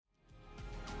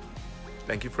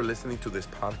Thank you for listening to this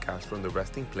podcast from the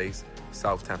Resting Place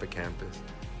South Tampa campus.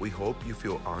 We hope you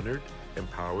feel honored,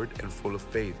 empowered, and full of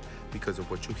faith because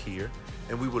of what you hear,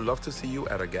 and we would love to see you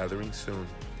at a gathering soon.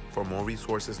 For more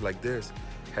resources like this,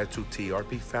 head to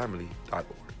trpfamily.org.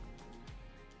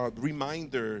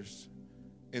 Reminders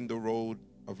in the road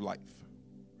of life.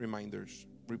 Reminders.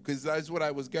 Because that's what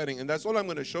I was getting, and that's all I'm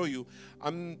going to show you.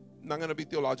 I'm not going to be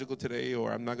theological today,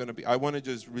 or I want to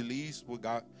just release what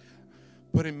God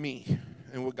put in me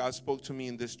and what God spoke to me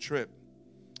in this trip.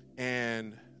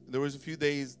 And there was a few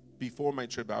days before my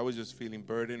trip, I was just feeling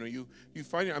burdened. Or you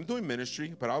find it, I'm doing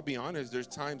ministry, but I'll be honest, there's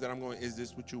times that I'm going, is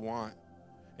this what you want?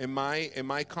 Am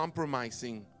I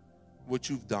compromising what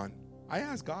you've done? I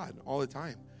ask God all the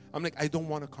time. I'm like, I don't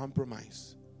want to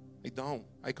compromise. I don't.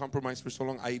 I compromised for so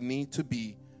long. I need to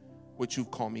be what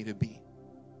you've called me to be.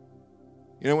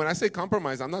 You know, when I say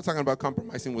compromise, I'm not talking about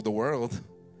compromising with the world.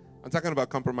 I'm talking about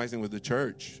compromising with the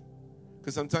church.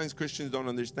 Because sometimes Christians don't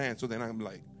understand. So then I'm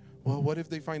like, well, what if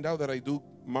they find out that I do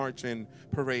march and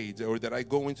parades, or that I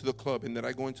go into the club and that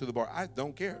I go into the bar? I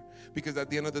don't care. Because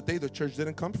at the end of the day, the church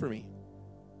didn't come for me.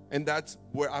 And that's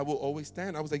where I will always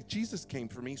stand. I was like, Jesus came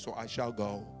for me, so I shall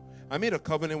go. I made a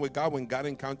covenant with God when God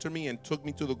encountered me and took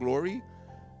me to the glory.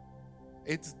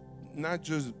 It's not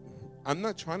just, I'm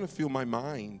not trying to fill my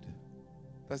mind.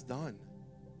 That's done.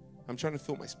 I'm trying to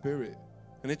fill my spirit.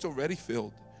 And it's already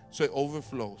filled. So it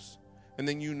overflows. And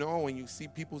then you know when you see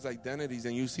people's identities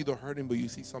and you see the hurting, but you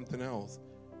see something else.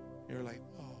 You're like,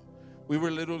 oh. We were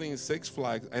literally in Six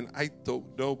Flags, and I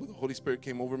don't know, but the Holy Spirit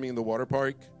came over me in the water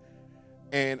park.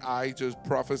 And I just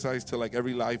prophesied to like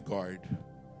every lifeguard.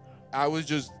 I was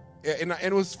just, and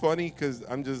it was funny because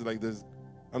I'm just like this.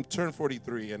 I'm turned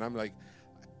 43, and I'm like,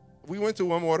 we went to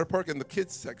one water park in the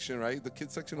kids section, right? The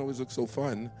kids section always looks so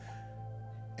fun.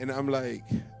 And I'm like,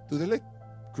 do they let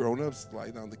grown-ups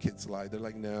slide down the kids slide? They're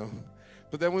like, no.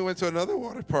 But then we went to another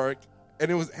water park,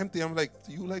 and it was empty. I'm like,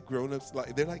 do you let grown-ups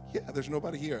slide? They're like, yeah, there's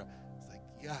nobody here. It's like,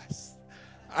 yes.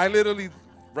 I literally,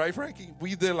 right, Frankie?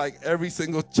 We did like every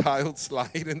single child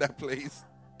slide in that place.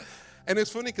 And it's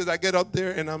funny because I get up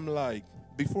there, and I'm like,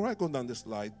 before I go down the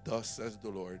slide, thus says the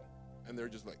Lord. And they're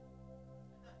just like,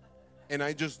 and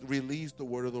I just released the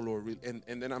word of the Lord. And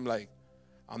then I'm like,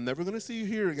 I'm never going to see you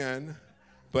here again,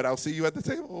 but I'll see you at the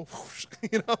table.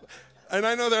 You know? And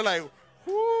I know they're like,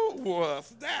 who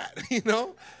was that? You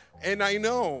know? And I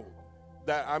know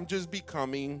that I'm just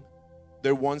becoming,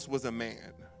 there once was a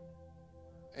man.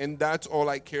 And that's all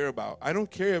I care about. I don't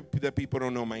care that people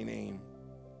don't know my name.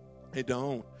 I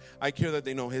don't. I care that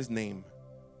they know his name.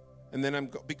 And then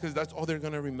because that's all they're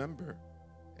going to remember.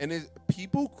 And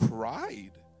people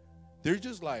cried. They're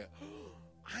just like, oh,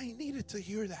 I needed to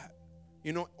hear that,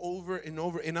 you know, over and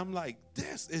over. And I'm like,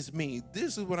 this is me.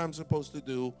 This is what I'm supposed to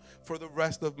do for the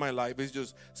rest of my life, is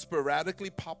just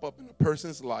sporadically pop up in a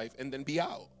person's life and then be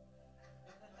out.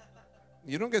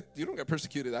 You don't get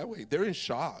persecuted that way. They're in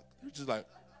shock. They're just like,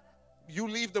 you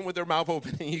leave them with their mouth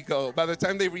open and you go. By the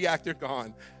time they react, they're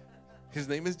gone. His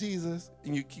name is Jesus,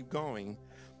 and you keep going.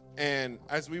 And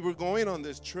as we were going on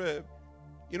this trip,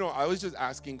 you know, I was just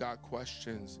asking God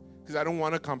questions because I don't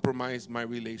want to compromise my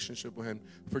relationship with him.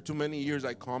 For too many years,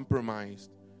 I compromised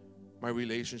my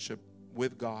relationship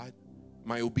with God,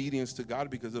 my obedience to God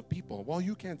because of people. Well,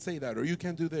 you can't say that, or you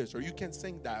can't do this, or you can't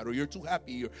sing that, or you're too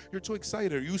happy, or you're too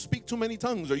excited, or you speak too many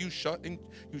tongues, or you shout and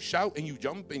you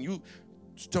jump and you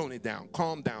tone it down,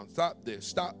 calm down, stop this,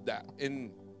 stop that.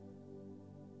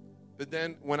 But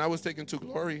then when I was taken to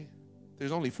glory,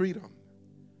 there's only freedom,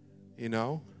 you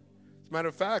know. As a matter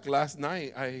of fact, last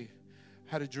night I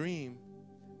had a dream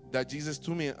that Jesus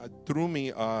threw me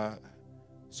a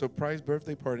surprise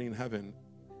birthday party in heaven.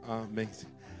 Amazing.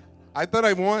 I thought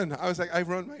I won. I was like,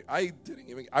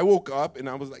 I woke up and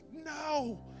I was like,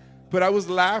 no. But I was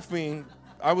laughing.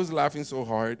 I was laughing so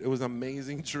hard. It was an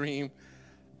amazing dream.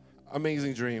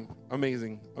 Amazing dream.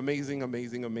 Amazing. Amazing,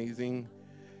 amazing, amazing.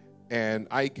 And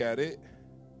I get it,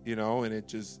 you know, and it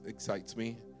just excites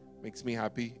me, makes me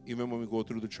happy. Even when we go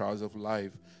through the trials of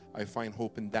life, I find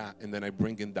hope in that, and then I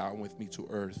bring it down with me to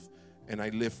earth, and I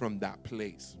live from that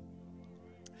place.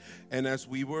 And as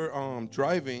we were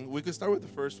driving, we could start with the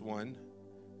first one.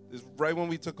 It's right when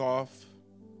we took off,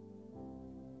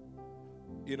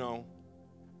 you know,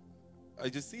 I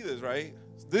just see this, right?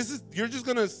 You're just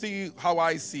going to see how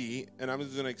I see, and I'm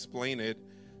just going to explain it.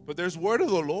 But there's word of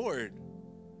the Lord.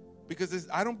 Because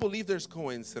I don't believe there's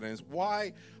coincidence.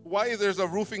 Why there's a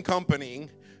roofing company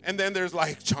and then there's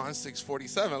like John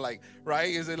 6:47, like, right?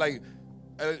 Is it like,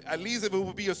 at least if it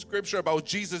would be a scripture about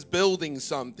Jesus building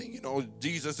something, you know,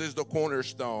 Jesus is the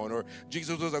cornerstone, or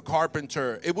Jesus was a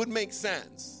carpenter, it would make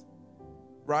sense,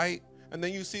 right? And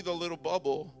then you see the little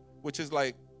bubble, which is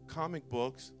like comic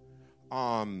books.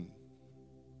 Then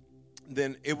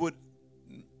it would,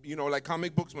 like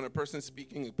comic books, when a person's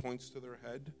speaking, it points to their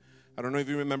head. I don't know if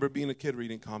you remember being a kid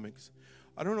reading comics.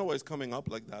 I don't know why it's coming up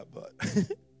like that, but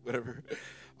whatever.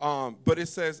 But it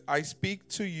says, I speak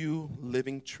to you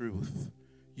living truth.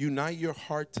 Unite your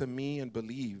heart to me and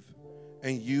believe,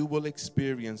 and you will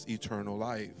experience eternal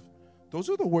life. Those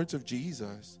are the words of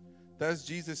Jesus. That's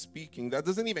Jesus speaking. That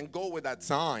doesn't even go with that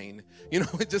sign.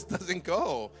 It just doesn't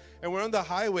go. And we're on the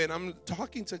highway, and I'm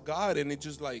talking to God, and it's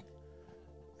just like,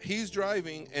 he's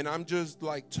driving, and I'm just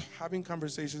like having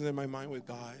conversations in my mind with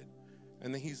God.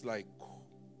 And then he's like,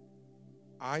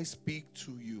 I speak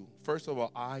to you. First of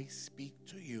all, I speak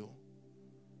to you.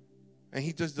 And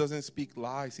he just doesn't speak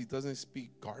lies. He doesn't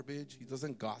speak garbage. He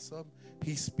doesn't gossip.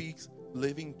 He speaks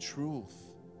living truth.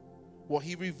 What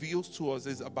he reveals to us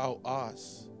is about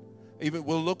us. Even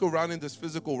we'll look around in this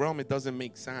physical realm, it doesn't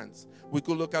make sense. We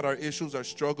could look at our issues, our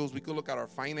struggles. We could look at our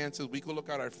finances. We could look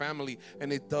at our family,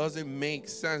 and it doesn't make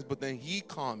sense. But then he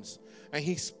comes, and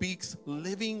he speaks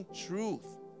living truth.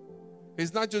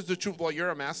 It's not just the truth, well, you're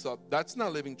a mess up. That's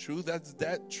not living truth. That's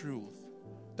dead truth.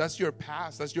 That's your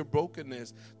past. That's your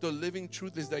brokenness. The living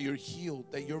truth is that you're healed,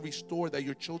 that you're restored, that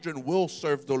your children will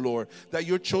serve the Lord, that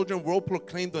your children will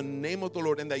proclaim the name of the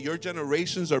Lord, and that your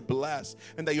generations are blessed,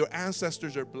 and that your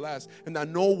ancestors are blessed, and that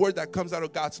no word that comes out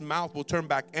of God's mouth will turn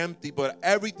back empty, but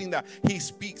everything that he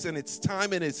speaks in its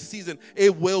time and its season,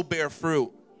 it will bear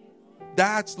fruit.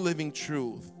 That's living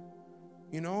truth.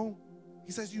 He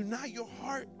says, unite your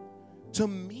heart to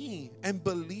me and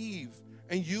believe,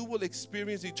 and you will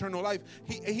experience eternal life.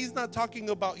 He's not talking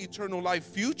about eternal life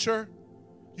future.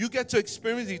 You get to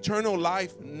experience eternal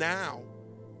life now,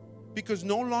 because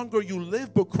no longer you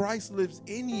live, but Christ lives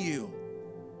in you.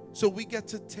 So we get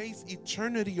to taste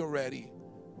eternity already.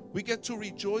 We get to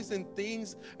rejoice in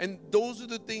things, and those are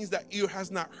the things that ear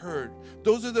has not heard.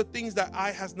 Those are the things that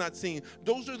eye has not seen.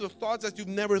 Those are the thoughts that you've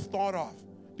never thought of.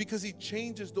 Because he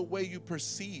changes the way you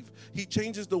perceive. He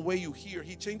changes the way you hear.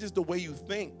 He changes the way you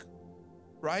think.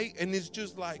 Right? And it's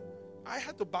just like, I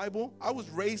had the Bible. I was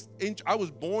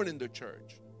born in the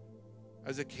church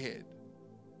as a kid.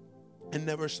 And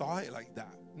never saw it like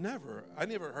that. Never. I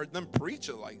never heard them preach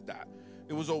it like that.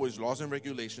 It was always laws and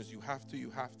regulations. You have to, you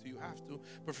have to, you have to.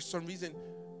 But for some reason,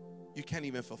 you can't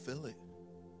even fulfill it.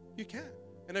 You can't.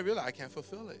 And I realized I can't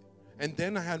fulfill it. And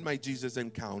then I had my Jesus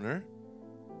encounter.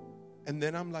 And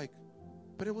then I'm like,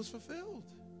 but it was fulfilled.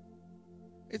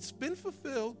 It's been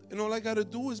fulfilled. And all I got to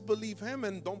do is believe him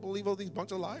and don't believe all these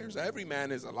bunch of liars. Every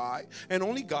man is a lie. And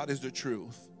only God is the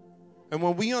truth. And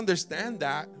when we understand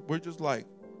that, we're just like,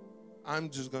 I'm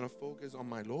just going to focus on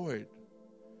my Lord.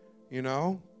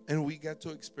 And we get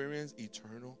to experience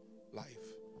eternal life.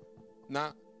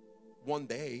 Not one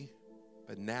day,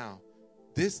 but now.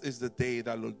 This is the day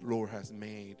that the Lord has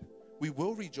made. We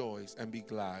will rejoice and be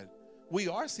glad. We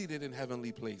are seated in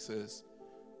heavenly places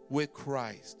with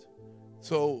Christ.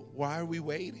 So why are we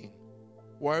waiting?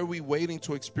 Why are we waiting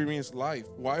to experience life?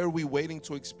 Why are we waiting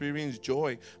to experience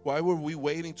joy? Why were we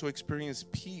waiting to experience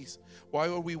peace? Why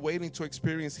are we waiting to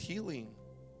experience healing?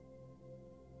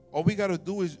 All we got to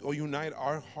do is unite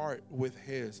our heart with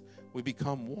his. We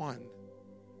become one.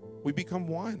 We become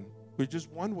one. We're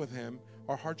just one with him.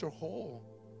 Our hearts are whole.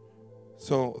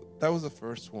 So that was the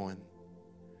first one.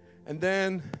 And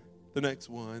then the next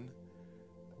one.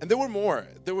 And there were more.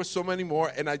 There were so many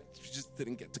more, and I just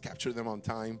didn't get to capture them on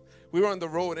time. We were on the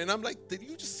road, and I'm like, did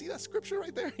you just see that scripture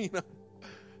right there? You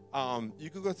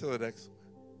could go to the next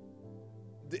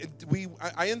one.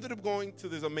 I ended up going to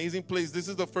this amazing place. This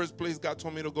is the first place God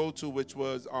told me to go to, which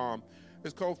was,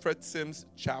 it's called Fred Sims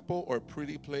Chapel, or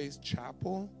Pretty Place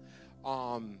Chapel.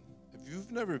 If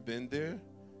you've never been there,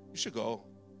 you should go.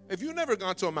 If you've never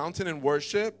gone to a mountain and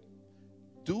worship,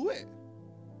 do it.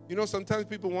 Sometimes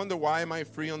people wonder, why am I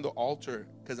free on the altar?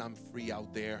 Because I'm free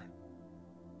out there.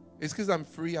 It's because I'm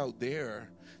free out there.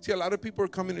 See, a lot of people are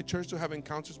coming to church to have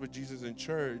encounters with Jesus in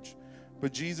church,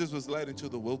 but Jesus was led into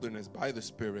the wilderness by the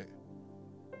Spirit.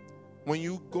 When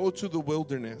you go to the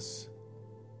wilderness,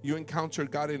 you encounter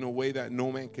God in a way that no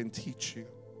man can teach you.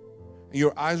 And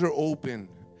your eyes are open.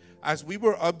 As we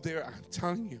were up there, I'm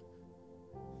telling you,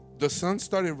 the sun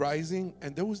started rising,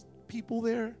 and there was people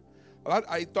there. We got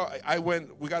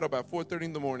up at 4:30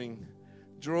 in the morning,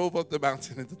 drove up the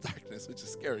mountain in the darkness, which is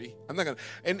scary.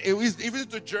 And it was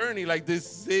the journey, like this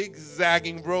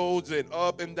zigzagging roads and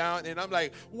up and down. And I'm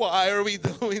like, why are we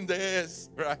doing this,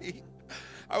 right?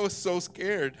 I was so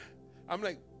scared. I'm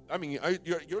like,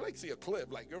 you're like, see a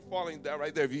cliff, like you're falling down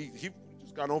right there. If you've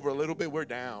just gone over a little bit, we're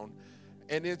down.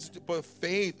 But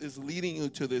faith is leading you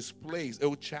to this place. It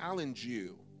will challenge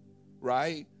you,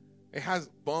 right? It has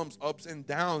bumps, ups and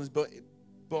downs, but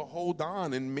hold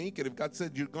on and make it. If God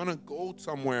said you're going to go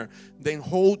somewhere, then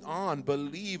hold on,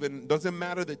 believe. And it doesn't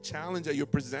matter the challenge that you're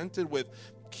presented with,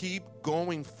 keep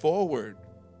going forward.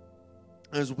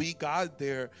 As we got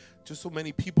there, just so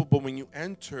many people, but when you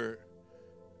enter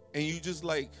and you just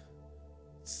like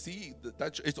see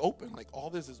that it's open, like all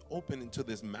this is open into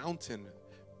this mountain.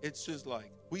 It's just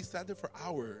like, we sat there for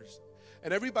hours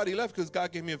and everybody left because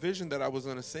God gave me a vision that I was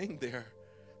going to sing there.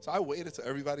 So I waited till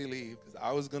everybody leave because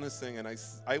I was going to sing. And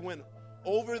I went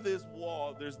over this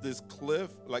wall. There's this cliff,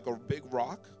 like a big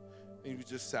rock. And we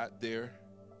just sat there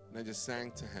and I just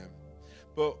sang to him.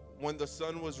 But when the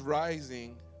sun was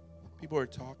rising, people were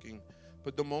talking.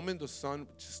 But the moment the sun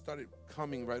just started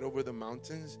coming right over the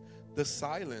mountains, the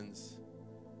silence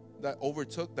that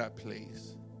overtook that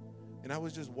place. And I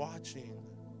was just watching.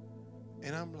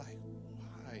 And I'm like,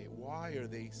 why? Why are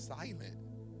they silent?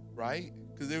 Right?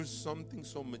 Because there's something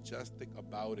so majestic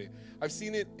about it. I've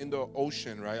seen it in the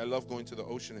ocean, right? I love going to the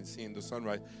ocean and seeing the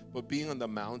sunrise. But being on the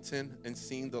mountain and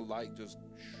seeing the light just,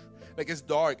 like it's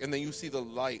dark, and then you see the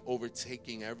light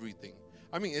overtaking everything.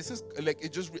 I mean, it's just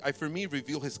like, for me,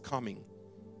 reveal his coming.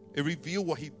 It reveals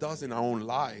what he does in our own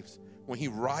lives when he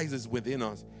rises within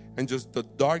us, and just the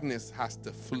darkness has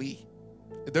to flee.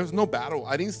 There's no battle.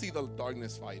 I didn't see the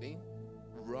darkness fighting.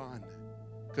 Run,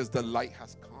 because the light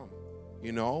has come,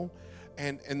 you know?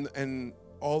 And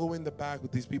all the way in the back,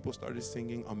 these people started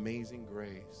singing Amazing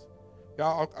Grace.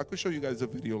 Yeah, I could show you guys a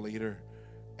video later.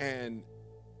 And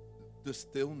the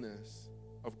stillness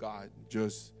of God,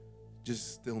 just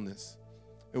stillness.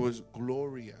 It was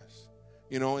glorious,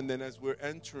 you know? And then as we're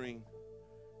entering,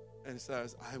 and it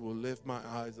says, I will lift my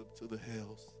eyes up to the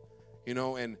hills, you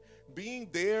know? And being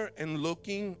there and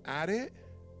looking at it,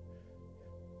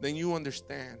 then you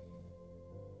understand.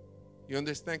 You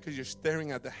understand because you're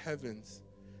staring at the heavens.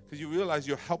 Because you realize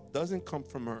your help doesn't come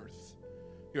from earth.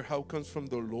 Your help comes from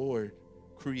the Lord,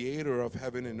 creator of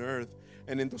heaven and earth.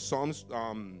 And in the Psalms,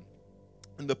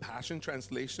 in the Passion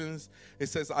translations, it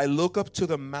says, I look up to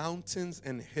the mountains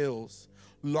and hills,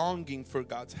 longing for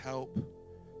God's help.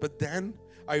 But then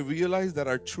I realize that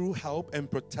our true help and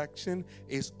protection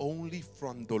is only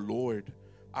from the Lord,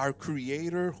 our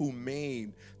creator who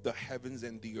made the heavens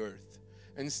and the earth.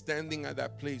 And standing at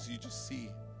that place, you just see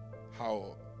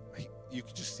how you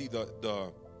can just see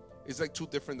the it's like two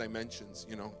different dimensions,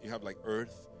 you know. You have like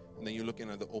earth, and then you're looking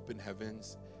at the open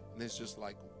heavens, and it's just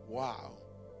like, wow,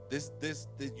 this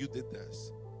you did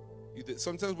this. You did.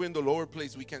 Sometimes we're in the lower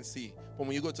place, we can't see, but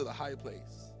when you go to the high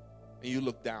place and you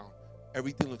look down,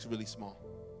 everything looks really small.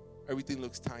 Everything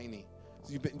looks tiny.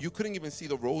 You couldn't even see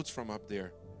the roads from up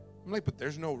there. I'm like, but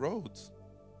there's no roads.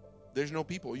 There's no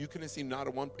people. You couldn't see not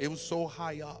a one. It was so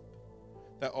high up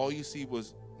that all you see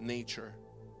was nature,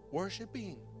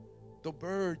 worshiping, the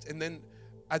birds. And then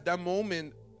at that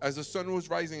moment, as the sun was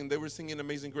rising and they were singing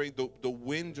Amazing Grace, the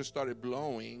wind just started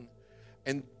blowing,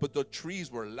 but the trees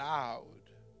were loud.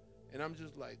 And I'm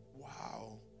just like,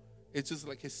 wow. It's just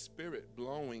like his spirit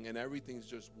blowing, and everything's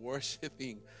just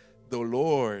worshiping the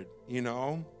Lord, you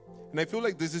know? And I feel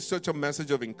like this is such a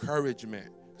message of encouragement,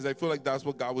 because I feel like that's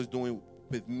what God was doing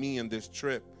with me in this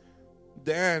trip.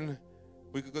 Then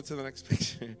we could go to the next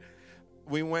picture.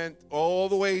 We went all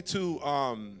the way to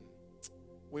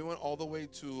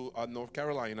North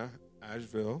Carolina,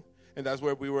 Asheville, and that's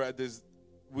where we were at this.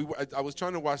 I was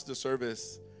trying to watch the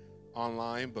service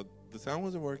online, but the sound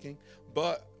wasn't working.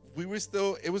 But we were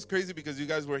still. It was crazy because you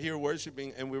guys were here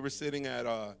worshiping, and we were sitting at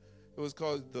it was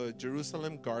called the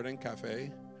Jerusalem Garden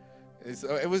Cafe.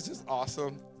 So it was just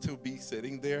awesome to be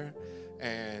sitting there,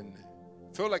 and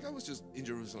felt like I was just in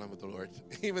Jerusalem with the Lord,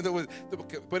 even though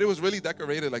but it was really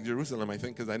decorated like Jerusalem, I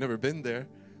think, because I never been there.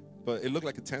 But it looked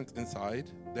like a tent inside.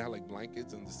 They had like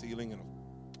blankets on the ceiling and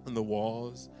on the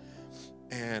walls.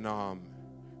 And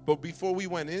but before we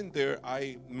went in there,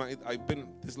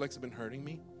 this leg's been hurting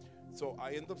me, so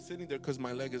I end up sitting there because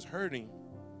my leg is hurting.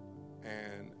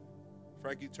 And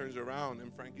Frankie turns around,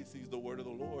 and Frankie sees the word of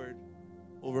the Lord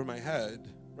over my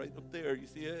head, right up there. You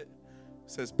see it?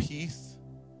 It says, peace.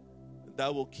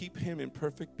 That will keep him in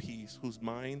perfect peace, whose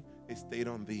mind is stayed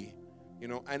on thee. You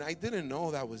know, and I didn't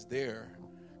know that was there.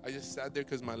 I just sat there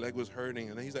because my leg was hurting.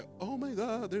 And then he's like, oh my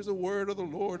God, there's a word of the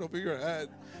Lord over your head.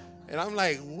 And I'm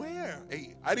like, where?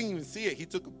 Hey, I didn't even see it. He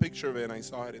took a picture of it, and I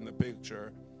saw it in the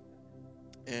picture.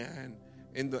 And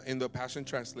in the Passion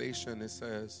Translation, it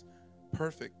says,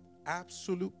 perfect,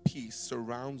 absolute peace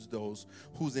surrounds those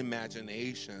whose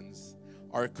imaginations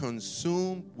are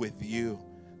consumed with you.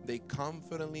 They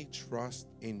confidently trust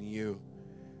in you.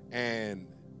 And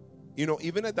You know,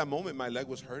 even at that moment, my leg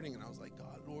was hurting, and I was like,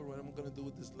 God, Lord, what am I going to do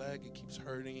with this leg? It keeps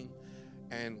hurting.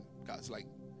 And God's like,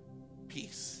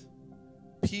 peace.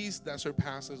 Peace that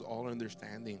surpasses all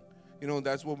understanding. You know,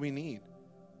 that's what we need.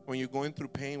 When you're going through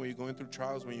pain, when you're going through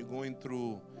trials, when you're going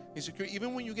through insecurity,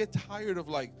 even when you get tired of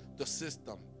like the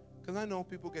system. Because I know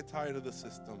people get tired of the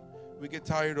system. We get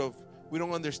tired of, we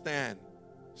don't understand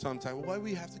sometimes. Why do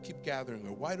we have to keep gathering?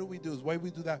 Or why do we do this? Why do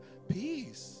we do that?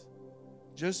 Peace.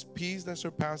 Just peace that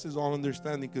surpasses all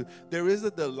understanding. Because there is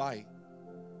a delight.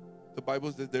 The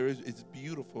Bible says it's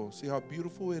beautiful. See how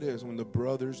beautiful it is when the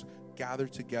brothers gather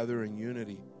together in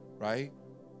unity, right?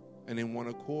 And in one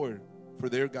accord. For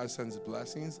there God sends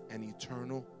blessings and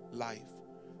eternal life.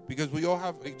 Because we all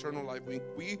have eternal life.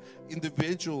 We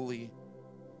individually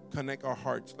connect our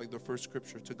hearts, like the first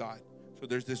scripture, to God. So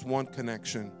there's this one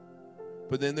connection.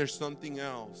 But then there's something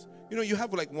else. You know, you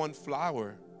have like one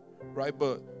flower, right?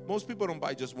 But most people don't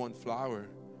buy just one flower.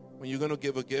 When you're going to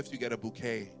give a gift, you get a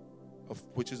bouquet,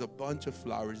 which is a bunch of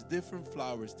flowers, different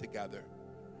flowers together.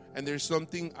 And there's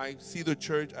something, I see the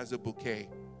church as a bouquet.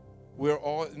 We're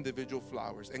all individual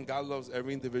flowers, and God loves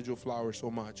every individual flower so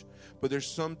much. But there's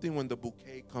something when the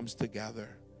bouquet comes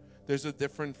together. There's a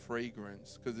different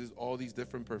fragrance because there's all these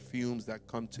different perfumes that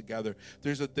come together.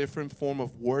 There's a different form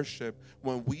of worship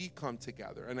when we come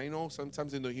together. And I know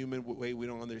sometimes in the human way we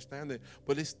don't understand it,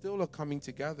 but it's still a coming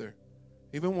together.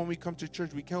 Even when we come to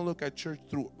church, we can't look at church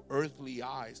through earthly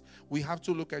eyes. We have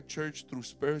to look at church through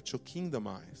spiritual kingdom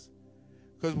eyes.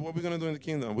 Because what we're going to do in the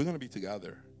kingdom, we're going to be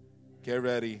together. Get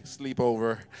ready,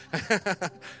 sleepover.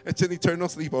 It's an eternal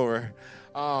sleepover.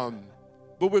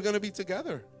 But we're going to be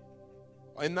together.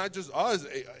 And not just us.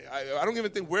 I don't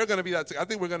even think we're going to be that. I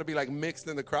think we're going to be like mixed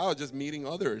in the crowd, just meeting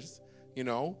others, you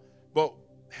know. But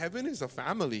heaven is a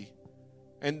family.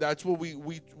 And that's what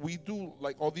we do,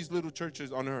 like all these little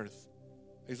churches on earth.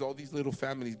 There's all these little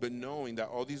families, but knowing that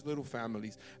all these little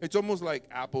families, it's almost like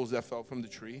apples that fell from the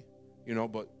tree, you know,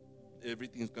 but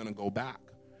everything's going to go back.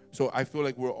 So I feel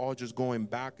like we're all just going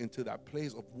back into that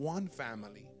place of one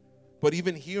family. But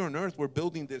even here on earth, we're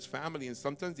building this family, and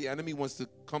sometimes the enemy wants to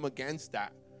come against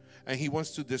that. And he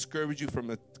wants to discourage you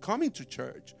from coming to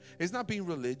church. It's not being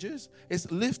religious. It's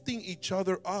lifting each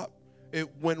other up.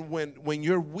 When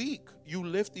you're weak, you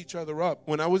lift each other up.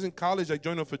 When I was in college, I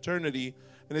joined a fraternity,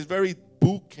 and it's very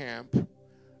boot camp.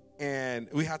 And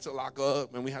we had to lock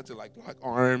up, and we had to like lock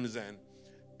arms,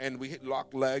 and we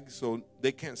lock legs so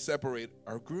they can't separate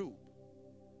our group.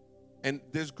 And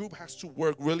this group has to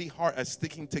work really hard at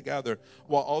sticking together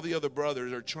while all the other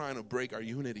brothers are trying to break our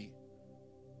unity.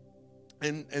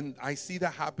 And I see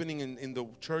that happening in the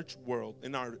church world,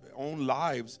 in our own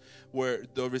lives, where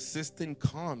the resistance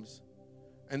comes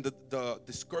and the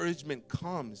discouragement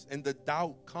comes and the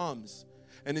doubt comes.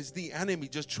 And it's the enemy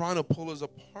just trying to pull us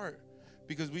apart.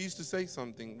 Because we used to say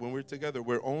something when we're together,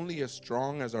 we're only as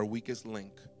strong as our weakest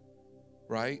link,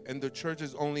 right? And the church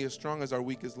is only as strong as our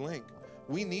weakest link.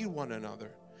 We need one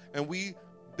another, and we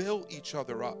build each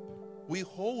other up. We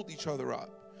hold each other up.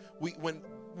 When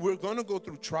we're going to go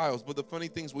through trials, but the funny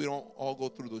thing is we don't all go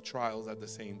through the trials at the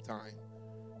same time.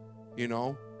 You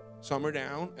know, some are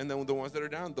down, and then the ones that are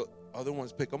down, the other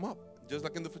ones pick them up. Just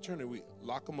like in the fraternity, we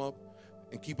lock them up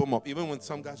and keep them up. Even when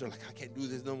some guys are like, I can't do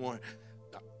this no more.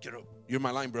 No, get up. You're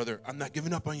my line, brother. I'm not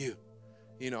giving up on you.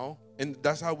 You know, and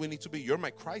that's how we need to be. You're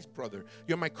my Christ brother.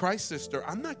 You're my Christ sister.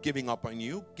 I'm not giving up on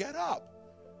you. Get up.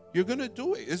 You're going to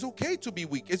do it. It's okay to be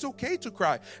weak. It's okay to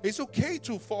cry. It's okay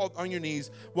to fall on your knees.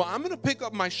 Well, I'm going to pick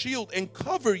up my shield and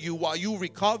cover you while you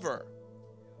recover.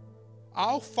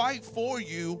 I'll fight for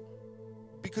you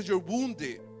because you're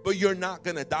wounded, but you're not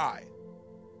going to die.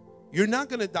 You're not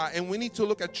going to die. And we need to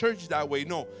look at church that way.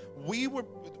 No, we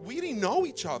didn't know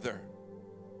each other.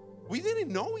 We didn't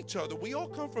know each other. We all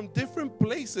come from different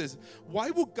places.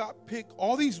 Why would God pick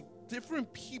all these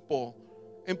different people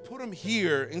and put them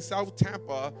here in South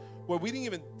Tampa where we didn't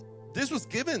even, this was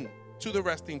given to the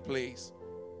resting place.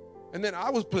 And then I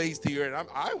was placed here, and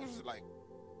I was like,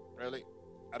 really?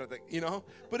 I don't think, you know?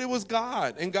 But it was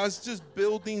God. And God's just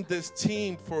building this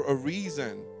team for a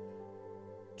reason,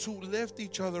 to lift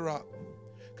each other up.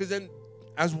 Because then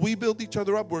as we build each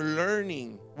other up, we're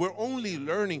learning. We're only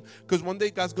learning, because one day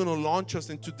God's going to launch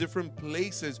us into different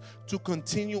places to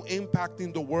continue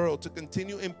impacting the world, to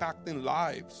continue impacting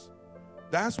lives.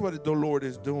 That's what the Lord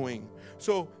is doing.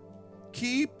 So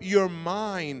keep your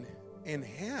mind in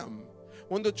Him.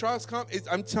 When the trials come,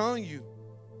 I'm telling you,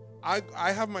 I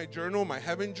have my journal, my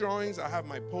heaven drawings, I have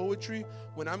my poetry.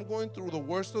 When I'm going through the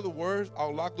worst of the worst,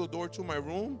 I'll lock the door to my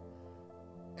room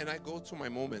and I go to my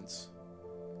moments.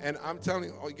 And I'm telling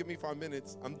you, oh, give me 5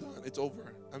 minutes, I'm done, it's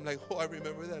over. I'm like, oh, I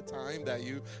remember that time that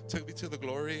you took me to the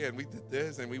glory and we did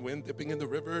this and we went dipping in the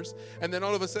rivers. And then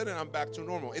all of a sudden, I'm back to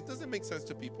normal. It doesn't make sense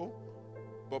to people,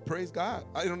 but praise God.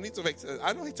 I don't need to make sense.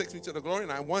 I know he takes me to the glory,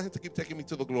 and I want him to keep taking me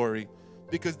to the glory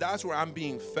because that's where I'm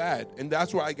being fed, and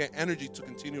that's where I get energy to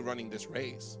continue running this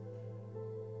race.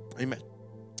 Amen.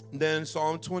 Then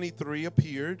Psalm 23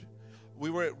 appeared. We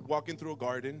were walking through a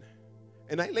garden,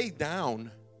 and I laid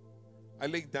down.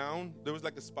 There was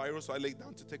like a spiral, so I laid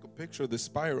down to take a picture of the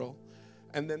spiral.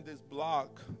 And then this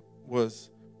block was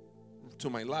to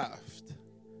my left.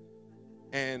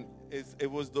 And it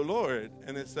was the Lord.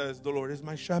 And it says, the Lord is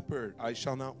my shepherd. I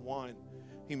shall not want.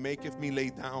 He maketh me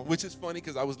lay down. Which is funny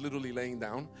because I was literally laying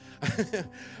down.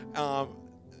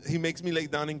 He makes me lay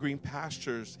down in green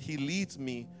pastures. He leadeth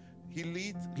me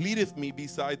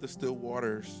beside the still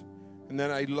waters. And then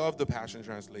I love the Passion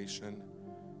Translation.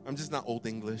 I'm just not old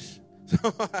English.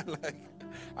 So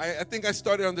I think I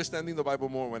started understanding the Bible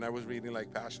more when I was reading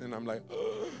like Passion. I'm like,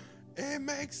 oh, it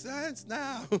makes sense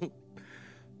now.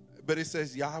 But it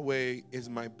says, Yahweh is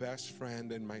my best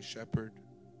friend and my shepherd.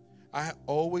 I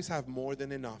always have more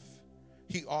than enough.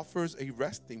 He offers a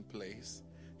resting place.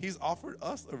 He's offered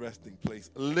us a resting place,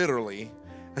 literally,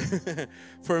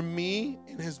 for me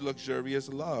in his luxurious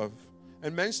love.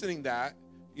 And mentioning that,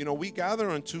 we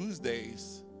gather on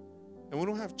Tuesdays and we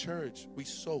don't have church. We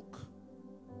soak.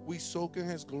 We soak in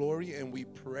his glory and we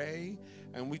pray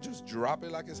and we just drop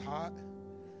it like it's hot.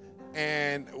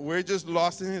 And we're just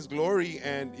lost in his glory.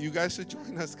 And you guys should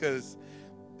join us because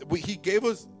he gave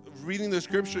us, reading the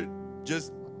scripture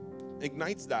just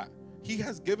ignites that. He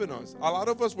has given us. A lot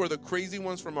of us were the crazy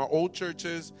ones from our old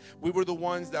churches. We were the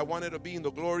ones that wanted to be in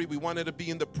the glory. We wanted to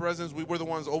be in the presence. We were the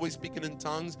ones always speaking in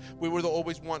tongues. We were the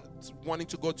always wanting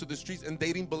to go to the streets, and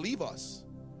they didn't believe us.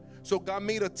 So God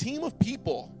made a team of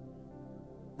people,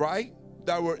 right,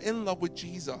 that were in love with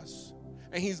Jesus.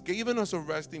 And he's given us a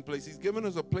resting place. He's given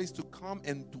us a place to come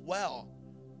and dwell.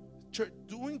 Church,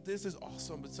 doing this is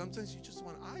awesome, but sometimes you just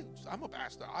want, I'm a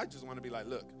pastor. I just want to be like,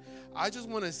 look, I just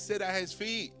want to sit at his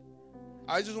feet.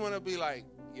 I just want to be like,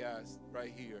 yes,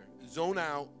 right here. Zone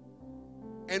out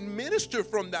and minister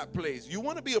from that place. You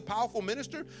want to be a powerful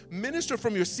minister? Minister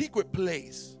from your secret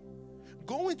place.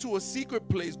 Go into a secret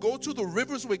place. Go to the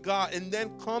rivers with God and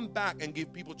then come back and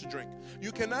give people to drink.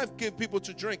 You cannot give people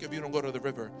to drink if you don't go to the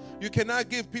river. You cannot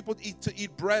give people to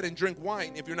eat bread and drink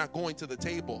wine if you're not going to the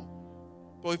table.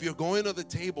 But if you're going to the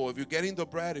table, if you're getting the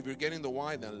bread, if you're getting the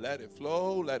wine, then let it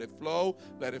flow, let it flow,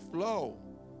 let it flow.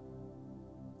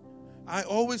 I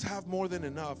always have more than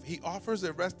enough. He offers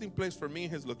a resting place for me in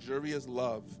his luxurious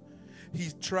love.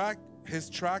 His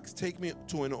tracks take me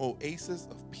to an oasis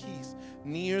of peace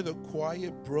near the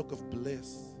quiet brook of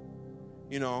bliss.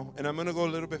 And I'm going to go a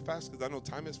little bit fast because I know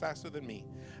time is faster than me.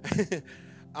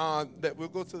 That we'll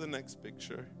go to the next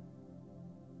picture,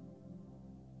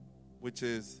 which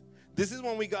is, this is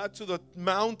when we got to the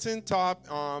mountaintop,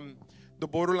 the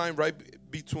borderline right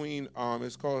between,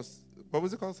 it's called, what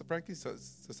was it called, Frankie?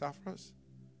 Sassafras?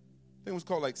 I think it was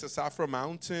called like Sassafras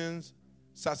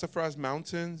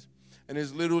Mountains. And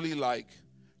it's literally like,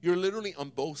 you're literally on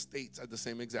both states at the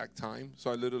same exact time.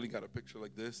 So I literally got a picture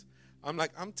like this. I'm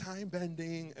like, I'm time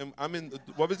bending. And I'm in,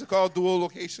 what was it called, dual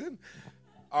location?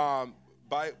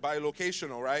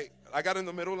 Bilocational, right? I got in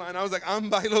the middle line. I was like,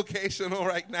 I'm bilocational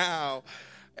right now.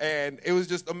 And it was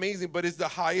just amazing. But it's the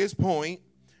highest point.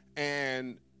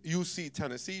 And you see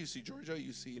Tennessee, you see Georgia,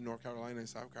 you see North Carolina and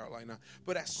South Carolina.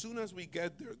 But as soon as we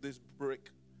get there, the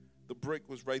brick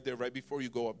was right there, right before you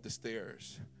go up the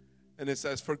stairs. And it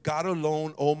says, for God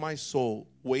alone, O my soul,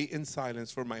 wait in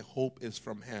silence, for my hope is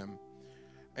from him.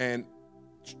 And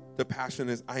the passion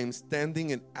is, I am standing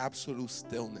in absolute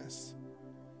stillness,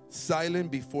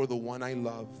 silent before the one I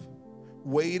love,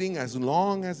 waiting as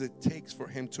long as it takes for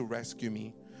him to rescue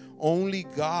me. Only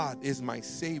God is my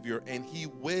Savior, and he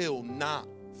will not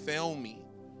fail me.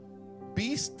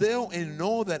 Be still and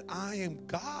know that I am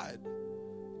God.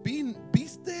 Be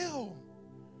still.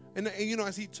 And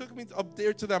as he took me up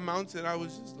there to that mountain, I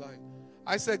was just like,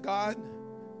 I said, God,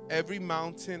 every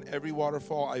mountain, every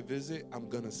waterfall I visit, I'm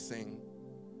going to sing.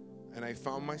 And I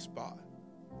found my spot.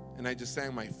 And I just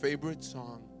sang my favorite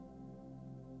song.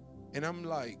 And I'm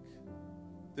like,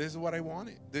 this is what I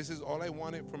wanted. This is all I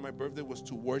wanted for my birthday, was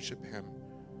to worship him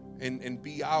and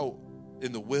be out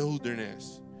in the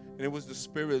wilderness. And it was the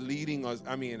Spirit leading us.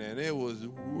 And it was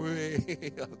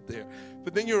way up there.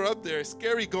 But then you're up there. It's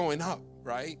scary going up,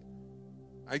 right?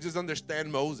 I just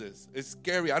understand Moses. It's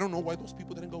scary. I don't know why those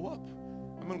people didn't go up.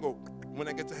 I'm going to go, when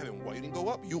I get to heaven, why you didn't go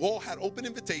up? You all had open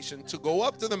invitation to go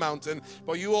up to the mountain,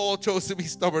 but you all chose to be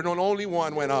stubborn. And only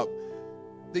one went up.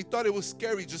 They thought it was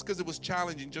scary just because it was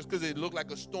challenging, just because it looked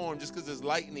like a storm, just because it's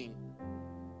lightning.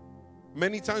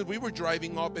 Many times we were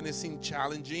driving up and it seemed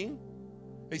challenging.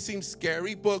 It seems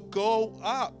scary, but go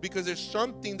up because there's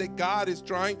something that God is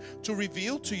trying to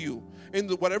reveal to you. In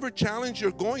whatever challenge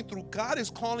you're going through, God is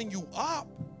calling you up.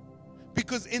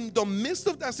 Because in the midst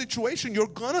of that situation, you're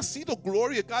going to see the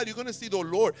glory of God. You're going to see the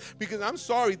Lord. Because I'm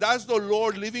sorry, that's the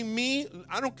Lord leaving me.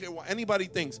 I don't care what anybody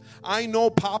thinks. I know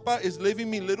Papa is leaving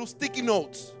me little sticky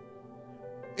notes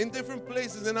in different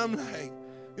places. And I'm like,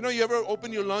 you know, you ever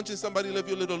open your lunch and somebody left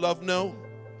you a little love note?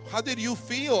 How did you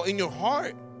feel in your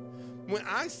heart? When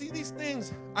I see these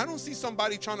things, I don't see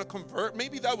somebody trying to convert.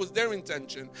 Maybe that was their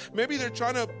intention. Maybe they're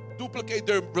trying to duplicate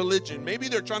their religion. Maybe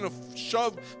they're trying to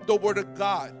shove the word of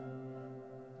God.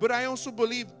 But I also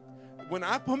believe when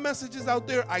I put messages out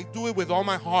there, I do it with all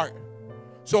my heart.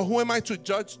 So who am I to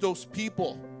judge those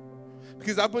people?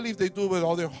 Because I believe they do it with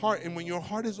all their heart. And when your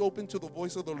heart is open to the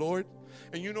voice of the Lord,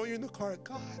 and you know you're in the car,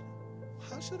 God,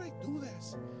 how should I do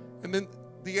this? And then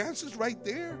the answer's right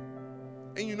there.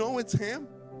 And you know it's Him.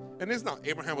 And it's not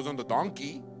Abraham was on the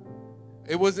donkey.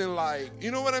 It wasn't like,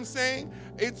 you know what I'm saying?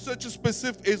 It's such a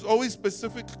specific, it's always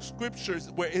specific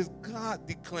scriptures where it's God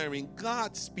declaring,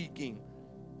 God speaking.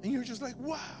 And you're just like,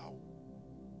 wow.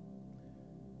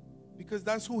 Because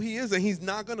that's who He is, and He's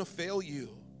not going to fail you.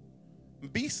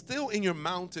 Be still in your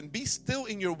mountain. Be still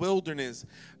in your wilderness.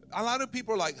 A lot of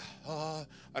people are like,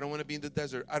 I don't want to be in the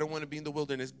desert. I don't want to be in the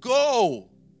wilderness. Go.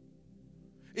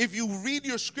 If you read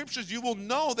your scriptures, you will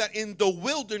know that in the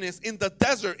wilderness, in the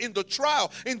desert, in the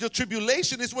trial, in the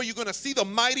tribulation is where you're going to see the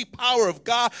mighty power of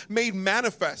God made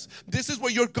manifest. This is where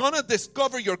you're going to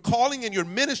discover your calling and your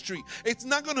ministry. It's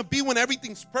not going to be when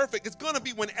everything's perfect. It's going to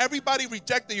be when everybody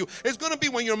rejected you. It's going to be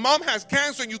when your mom has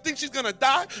cancer and you think she's going to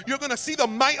die. You're going to see the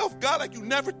might of God like you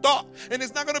never thought. And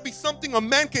it's not going to be something a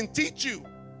man can teach you.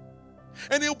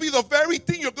 And it'll be the very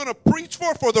thing you're going to preach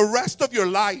for the rest of your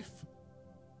life.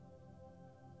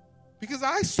 Because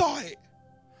I saw it.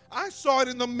 I saw it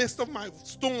in the midst of my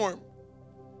storm.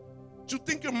 Do you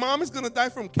think your mom is going to die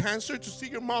from cancer to see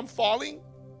your mom falling?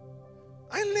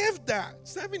 I lived that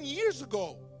 7 years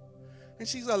ago. And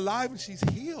she's alive and she's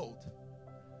healed.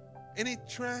 And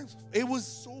it was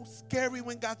so scary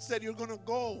when God said, you're going to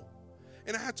go.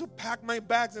 And I had to pack my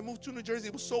bags and move to New Jersey.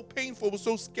 It was so painful. It was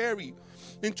so scary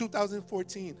in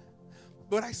 2014.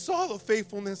 But I saw the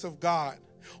faithfulness of God.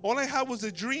 All I had was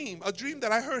a dream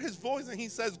that I heard His voice and He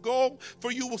says, go,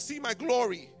 for you will see my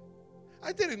glory.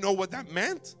 I didn't know what that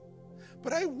meant,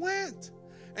 but I went,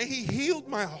 and He healed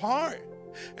my heart,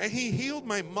 and He healed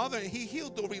my mother, and He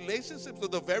healed the relationships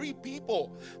of the very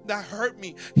people that hurt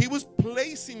me. He was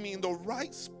placing me in the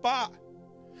right spot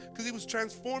because He was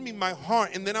transforming my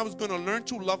heart, and then I was going to learn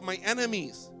to love my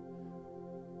enemies.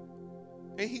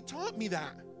 And He taught me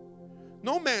that.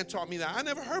 No man taught me that. I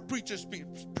never heard preachers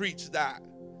preach that.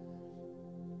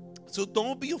 So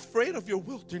don't be afraid of your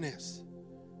wilderness.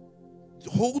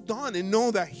 Hold on and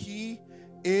know that He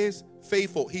is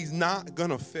faithful. He's not going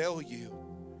to fail you.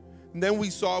 And then we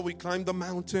climbed the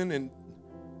mountain and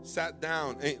sat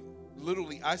down. And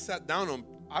literally, I sat down.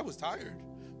 I was tired.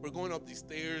 We're going up these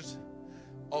stairs,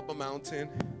 up a mountain.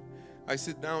 I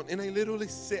sit down, and I literally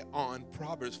sit on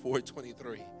Proverbs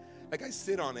 4:23. Like I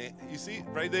sit on it. You see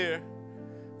right there.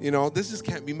 You know, this just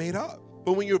can't be made up.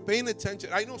 But when you're paying attention,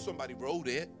 I know somebody wrote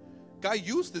it. God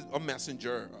used a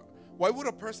messenger. Why would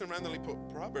a person randomly put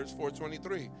Proverbs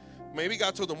 4:23? Maybe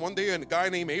God told them one day a guy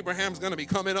named Abraham's going to be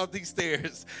coming up these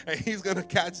stairs, and he's going to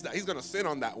catch that. He's going to sit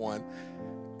on that one.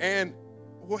 And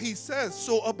what he says,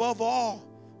 so above all,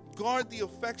 guard the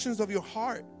affections of your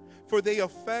heart, for they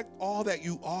affect all that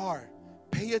you are.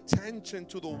 Pay attention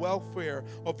to the welfare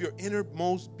of your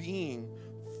innermost being,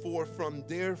 for from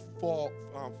there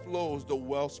flows the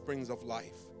well springs of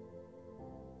life.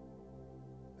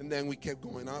 And then we kept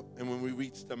going up, and when we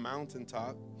reached the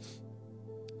mountaintop,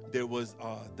 there was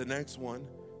the next one.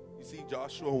 You see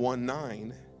Joshua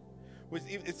 1:9, which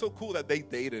it's so cool that they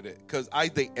dated it, because I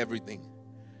date everything.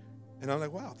 And I'm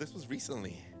like, wow, this was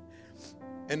recently.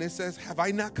 And it says, have I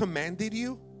not commanded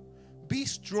you? Be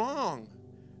strong,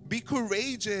 be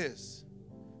courageous,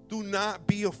 do not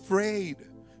be afraid.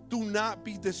 Do not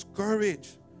be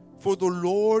discouraged, for the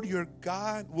Lord your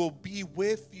God will be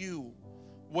with you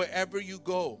wherever you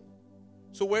go.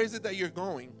 So where is it that you're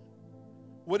going?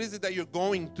 What is it that you're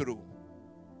going through?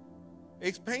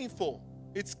 It's painful.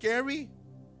 It's scary,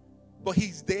 but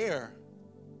He's there.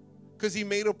 Because He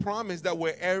made a promise that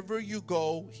wherever you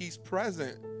go, He's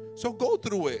present. So go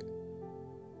through it.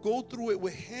 Go through it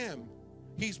with Him.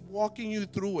 He's walking you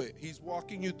through it. He's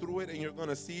walking you through it, and you're going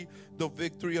to see the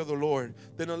victory of the Lord.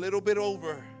 Then a little bit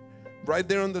over, right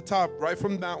there on the top, right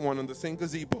from that one on the same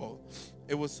gazebo,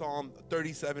 it was Psalm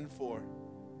 37:4.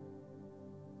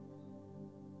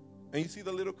 And you see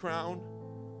the little crown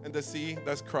and the sea,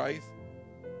 that's Christ.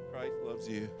 Christ loves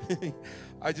you.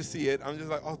 I just see it. I'm just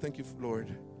like, oh, thank you, Lord.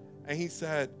 And he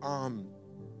said,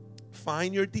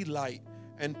 find your delight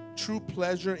and true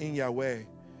pleasure in Yahweh,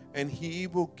 and he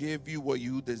will give you what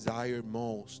you desire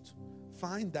most.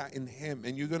 Find that in him,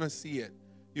 and you're going to see it.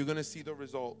 You're going to see the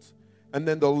results. And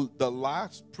then the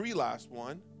last, pre-last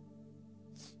one,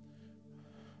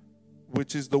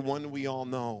 which is the one we all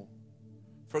know.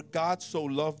 For God so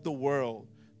loved the world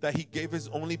that he gave his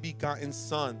only begotten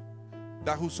Son,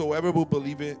 that whosoever will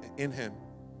believe in him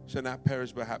shall not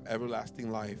perish but have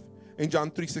everlasting life. In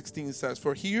John 3:16 it says,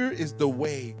 for here is the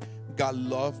way God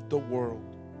loved the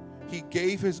world. He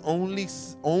gave his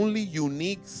only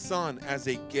unique Son as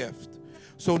a gift.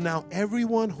 So now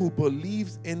everyone who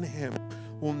believes in him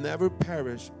will never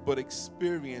perish but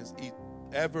experience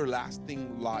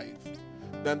everlasting life.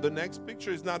 Then the next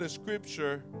picture is not a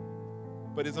scripture,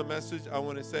 but it's a message I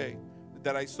want to say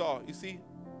that I saw. You see,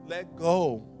 let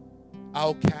go.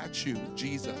 I'll catch you,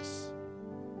 Jesus.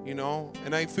 You know,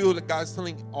 and I feel that God's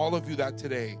telling all of you that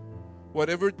today.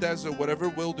 Whatever desert, whatever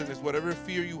wilderness, whatever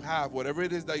fear you have, whatever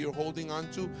it is that you're holding on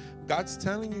to, God's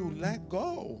telling you, let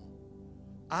go.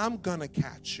 I'm going to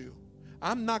catch you.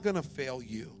 I'm not going to fail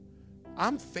you.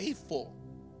 I'm faithful.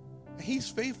 He's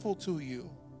faithful to you.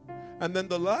 And then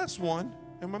the last one,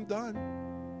 and I'm done.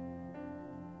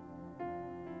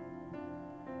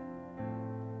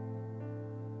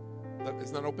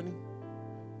 It's not opening?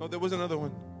 No, there was another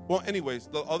one. Well, anyways,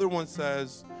 the other one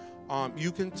says,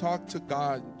 you can talk to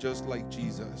God just like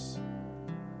Jesus.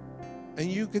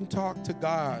 And you can talk to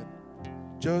God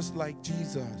just like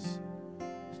Jesus.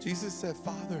 Jesus said,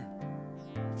 Father,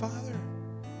 Father.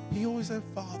 He always said,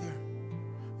 Father.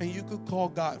 And you could call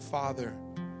God Father.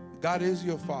 God is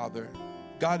your Father.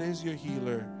 God is your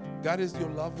healer. God is your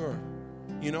lover.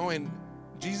 You know, and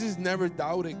Jesus never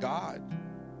doubted God.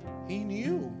 He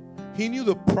knew. He knew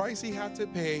the price he had to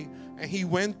pay, and he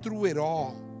went through it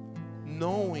all,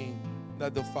 knowing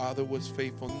that the Father was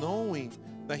faithful, knowing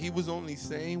that he was only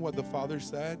saying what the Father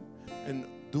said and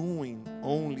doing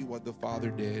only what the Father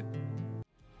did.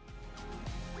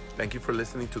 Thank you for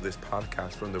listening to this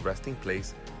podcast from the Resting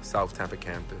Place South Tampa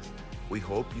campus. We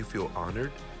hope you feel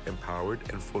honored, empowered,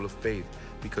 and full of faith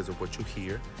because of what you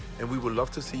hear, and we would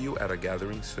love to see you at a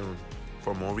gathering soon.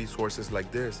 For more resources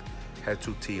like this, head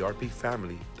to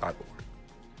trpfamily.org.